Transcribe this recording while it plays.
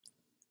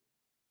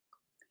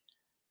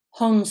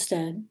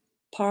Homestead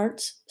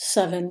Parts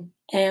 7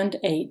 and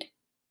 8.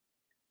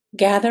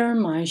 Gather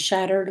my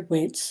shattered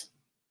wits.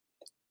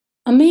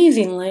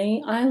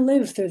 Amazingly, I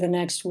lived through the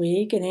next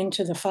week and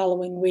into the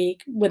following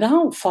week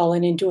without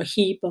falling into a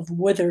heap of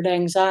withered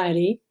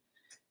anxiety.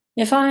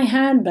 If I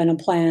had been a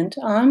plant,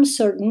 I'm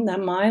certain that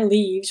my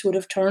leaves would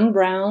have turned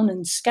brown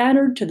and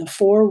scattered to the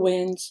four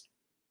winds.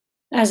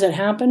 As it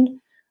happened,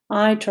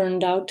 I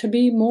turned out to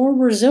be more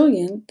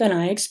resilient than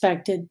I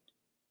expected.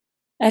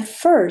 At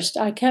first,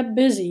 I kept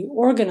busy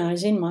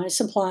organizing my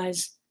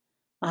supplies.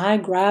 I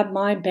grabbed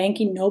my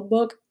banking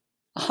notebook,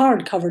 a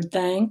hard-covered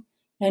thing,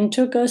 and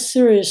took a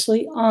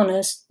seriously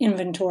honest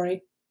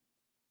inventory.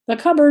 The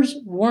cupboards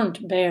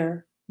weren't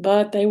bare,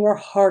 but they were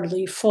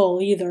hardly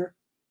full either.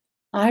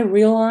 I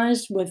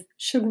realized with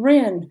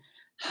chagrin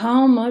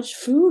how much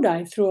food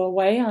I threw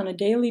away on a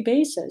daily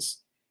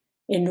basis.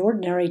 In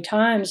ordinary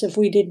times, if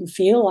we didn't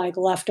feel like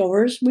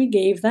leftovers, we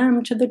gave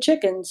them to the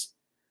chickens.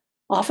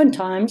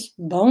 Oftentimes,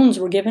 bones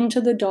were given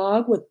to the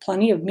dog with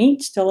plenty of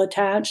meat still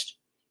attached,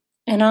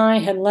 and I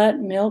had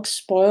let milk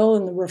spoil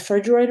in the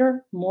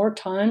refrigerator more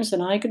times than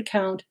I could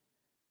count.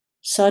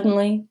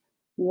 Suddenly,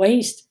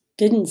 waste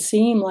didn't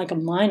seem like a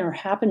minor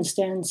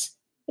happenstance.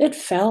 It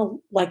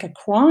felt like a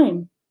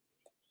crime.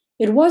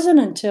 It wasn't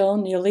until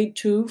nearly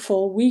 2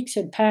 full weeks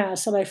had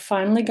passed that I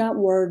finally got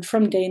word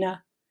from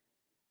Dana.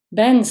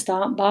 Ben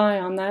stopped by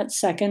on that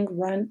second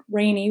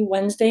rainy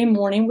Wednesday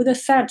morning with a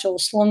satchel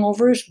slung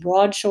over his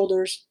broad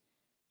shoulders.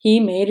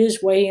 He made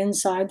his way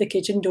inside the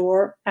kitchen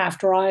door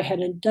after I had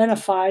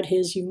identified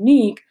his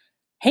unique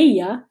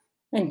 "Heya"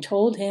 and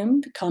told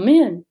him to come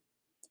in.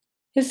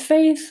 His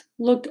face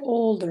looked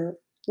older,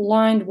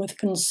 lined with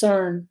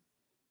concern,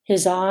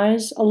 his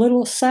eyes a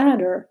little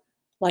sadder,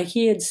 like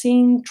he had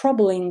seen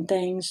troubling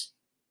things.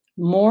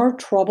 More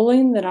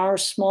troubling than our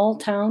small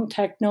town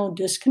techno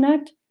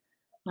disconnect?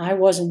 I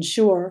wasn't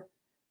sure,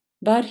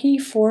 but he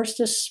forced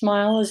a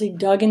smile as he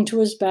dug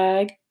into his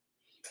bag.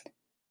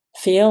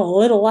 Feel a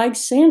little like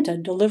Santa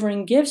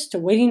delivering gifts to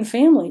waiting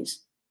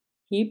families.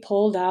 He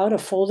pulled out a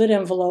folded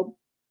envelope.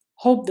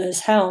 Hope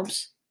this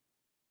helps.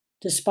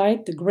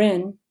 Despite the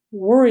grin,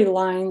 worry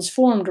lines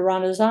formed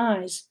around his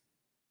eyes.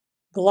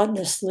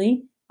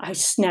 Gluttonously, I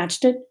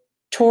snatched it,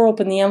 tore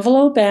open the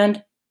envelope,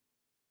 and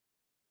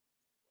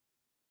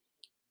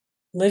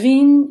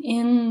living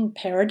in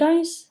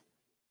paradise?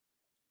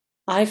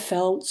 I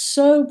felt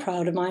so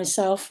proud of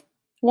myself.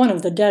 One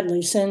of the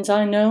deadly sins,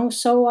 I know,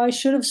 so I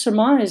should have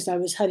surmised I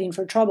was heading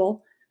for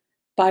trouble.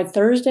 By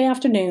Thursday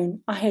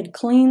afternoon, I had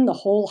cleaned the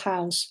whole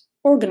house,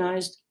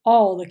 organized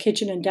all the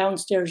kitchen and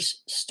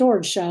downstairs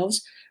storage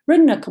shelves,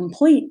 written a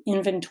complete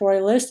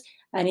inventory list,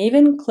 and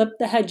even clipped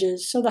the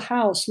hedges so the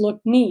house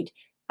looked neat,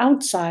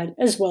 outside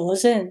as well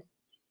as in.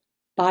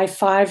 By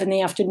 5 in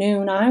the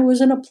afternoon, I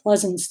was in a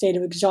pleasant state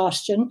of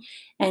exhaustion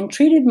and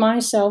treated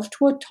myself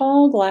to a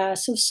tall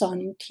glass of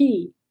sun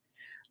tea.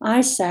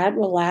 I sat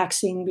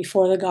relaxing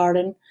before the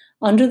garden,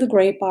 under the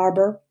grape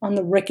arbor, on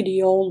the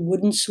rickety old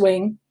wooden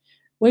swing,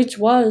 which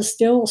was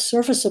still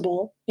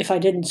serviceable if I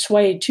didn't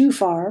sway too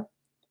far.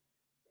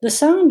 The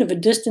sound of a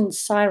distant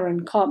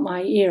siren caught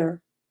my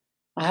ear.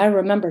 I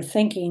remember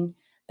thinking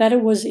that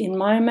it was in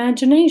my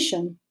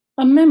imagination,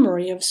 a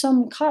memory of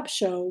some cop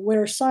show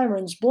where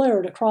sirens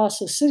blared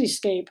across a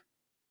cityscape.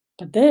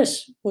 But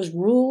this was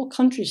rural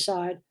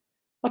countryside,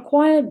 a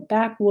quiet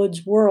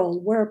backwoods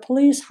world where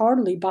police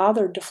hardly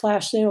bothered to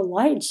flash their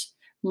lights,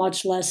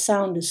 much less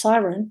sound a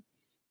siren.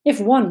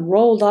 If one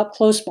rolled up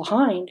close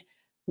behind,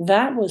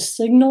 that was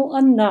signal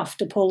enough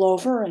to pull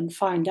over and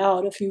find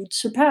out if you'd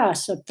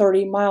surpass a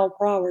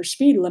 30-mile-per-hour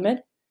speed limit,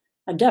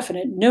 a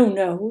definite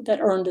no-no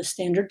that earned a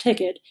standard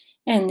ticket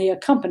and the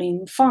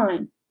accompanying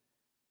fine.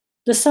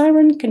 The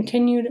siren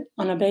continued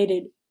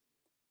unabated.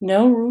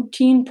 No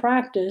routine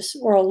practice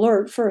or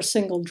alert for a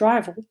single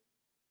driver.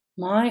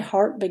 My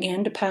heart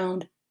began to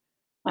pound.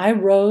 I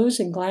rose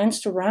and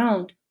glanced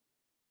around.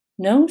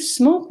 No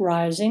smoke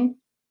rising.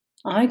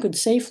 I could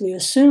safely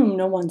assume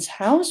no one's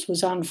house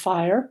was on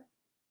fire.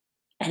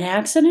 An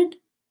accident?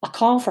 A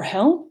call for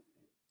help?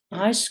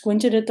 I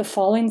squinted at the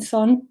falling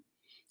sun.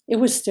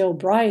 It was still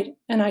bright,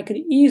 and I could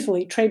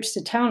easily traipse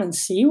to town and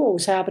see what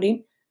was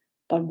happening.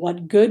 But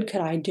what good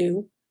could I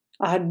do?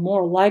 I'd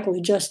more likely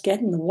just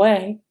get in the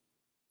way.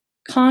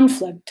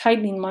 Conflict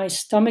tightening my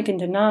stomach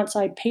into knots,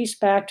 I paced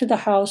back to the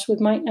house with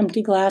my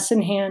empty glass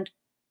in hand.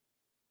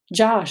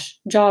 Josh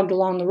jogged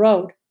along the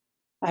road.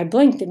 I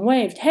blinked and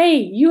waved. "Hey,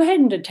 you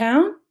heading to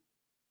town?"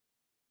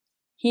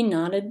 He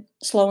nodded,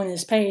 slowing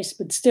his pace,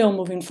 but still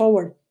moving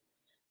forward.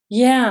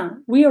 "Yeah,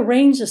 we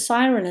arranged the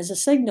siren as a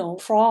signal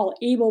for all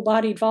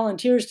able-bodied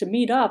volunteers to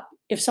meet up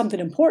if something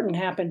important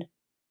happened."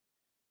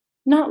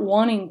 Not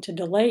wanting to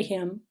delay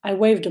him, I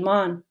waved him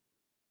on.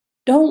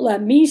 "Don't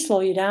let me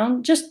slow you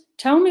down. Just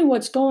tell me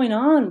what's going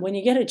on when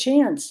you get a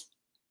chance."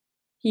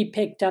 He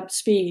picked up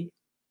speed.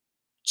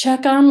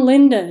 "Check on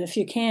Linda if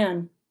you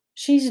can.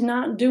 She's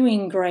not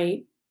doing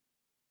great."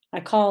 I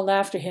called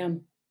after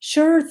him,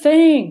 "Sure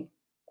thing,"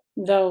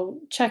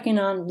 though checking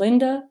on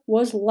Linda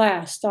was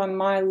last on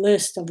my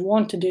list of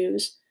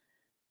want-to-dos.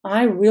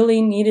 I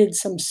really needed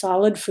some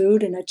solid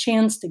food and a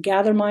chance to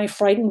gather my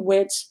frightened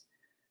wits.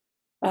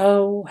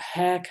 Oh,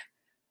 heck,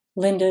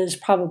 Linda is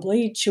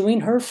probably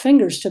chewing her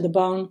fingers to the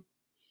bone.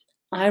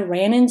 I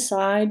ran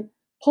inside,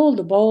 pulled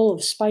a bowl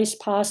of spiced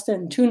pasta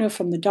and tuna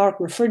from the dark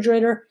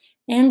refrigerator,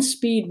 and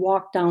speed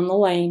walked down the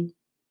lane.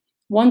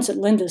 Once at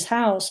Linda's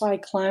house, I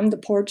climbed the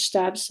porch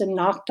steps and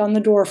knocked on the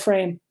door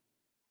frame.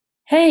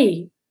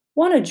 Hey,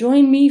 want to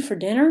join me for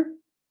dinner?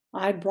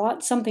 I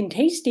brought something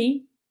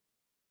tasty.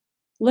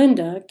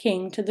 Linda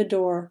came to the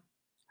door,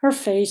 her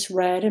face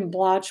red and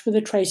blotched with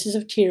the traces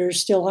of tears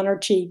still on her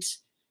cheeks.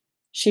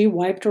 She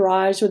wiped her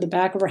eyes with the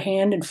back of her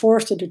hand and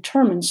forced a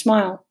determined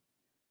smile.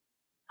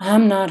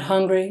 I'm not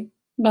hungry,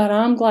 but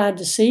I'm glad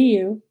to see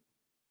you.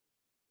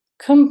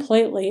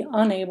 Completely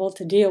unable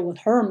to deal with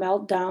her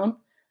meltdown,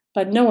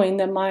 but knowing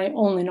that my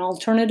only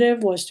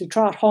alternative was to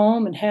trot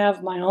home and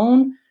have my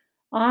own,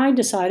 I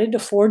decided to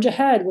forge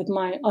ahead with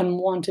my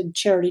unwanted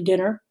charity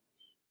dinner.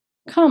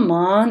 Come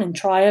on and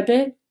try a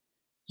bit.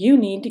 You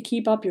need to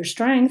keep up your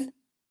strength.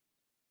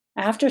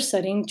 After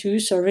setting 2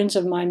 servings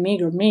of my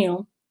meager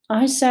meal,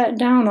 I sat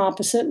down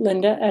opposite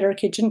Linda at her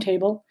kitchen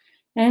table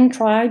and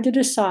tried to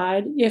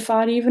decide if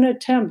I'd even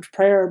attempt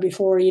prayer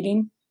before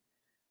eating.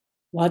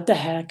 What the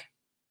heck?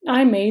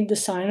 I made the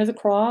sign of the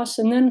cross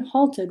and then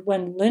halted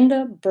when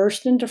Linda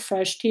burst into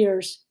fresh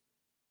tears.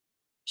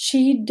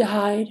 She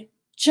died,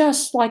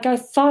 just like I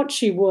thought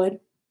she would.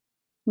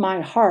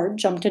 My heart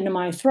jumped into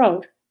my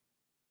throat.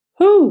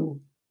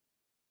 Who?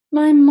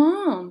 My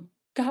mom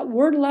got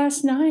word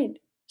last night.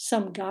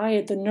 Some guy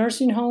at the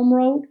nursing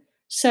home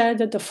said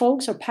that the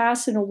folks are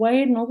passing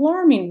away at an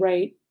alarming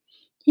rate.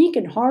 He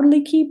can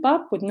hardly keep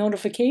up with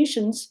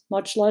notifications,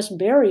 much less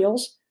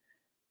burials.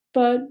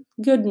 But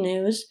good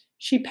news,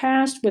 she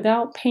passed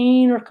without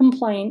pain or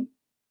complaint.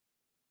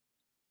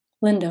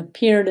 Linda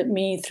peered at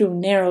me through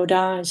narrowed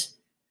eyes.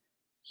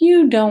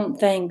 You don't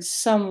think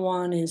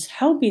someone is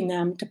helping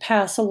them to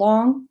pass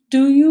along,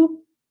 do you?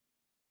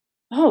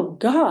 Oh,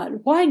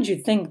 God, why'd you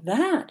think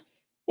that?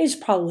 It's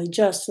probably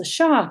just the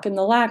shock and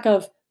the lack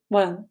of,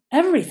 well,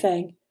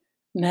 everything.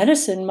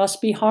 Medicine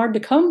must be hard to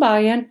come by,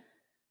 and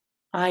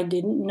I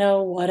didn't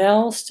know what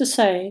else to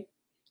say.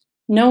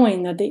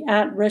 Knowing that the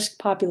at risk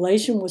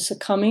population was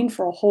succumbing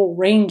for a whole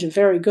range of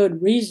very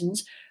good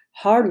reasons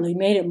hardly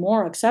made it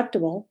more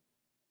acceptable.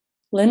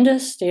 Linda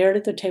stared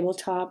at the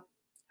tabletop,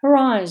 her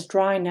eyes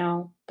dry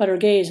now, but her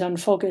gaze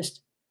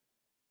unfocused.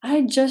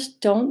 I just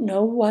don't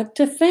know what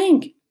to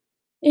think.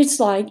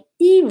 It's like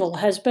evil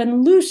has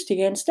been loosed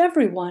against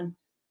everyone.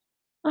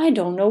 I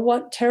don't know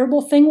what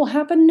terrible thing will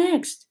happen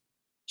next.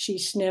 She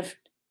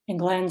sniffed and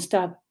glanced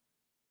up.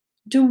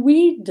 Do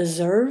we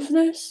deserve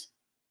this?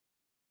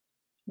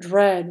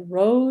 Dread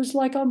rose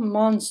like a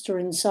monster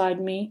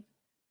inside me.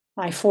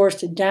 I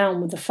forced it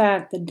down with the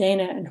fact that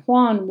Dana and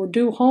Juan were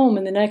due home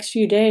in the next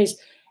few days,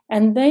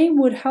 and they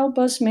would help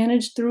us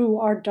manage through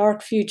our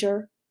dark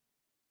future.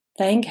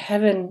 Thank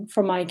heaven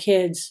for my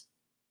kids.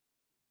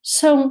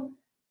 So,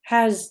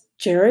 has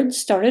Jared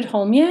started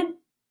home yet?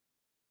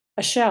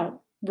 A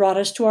shout brought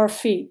us to our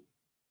feet.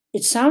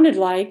 It sounded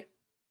like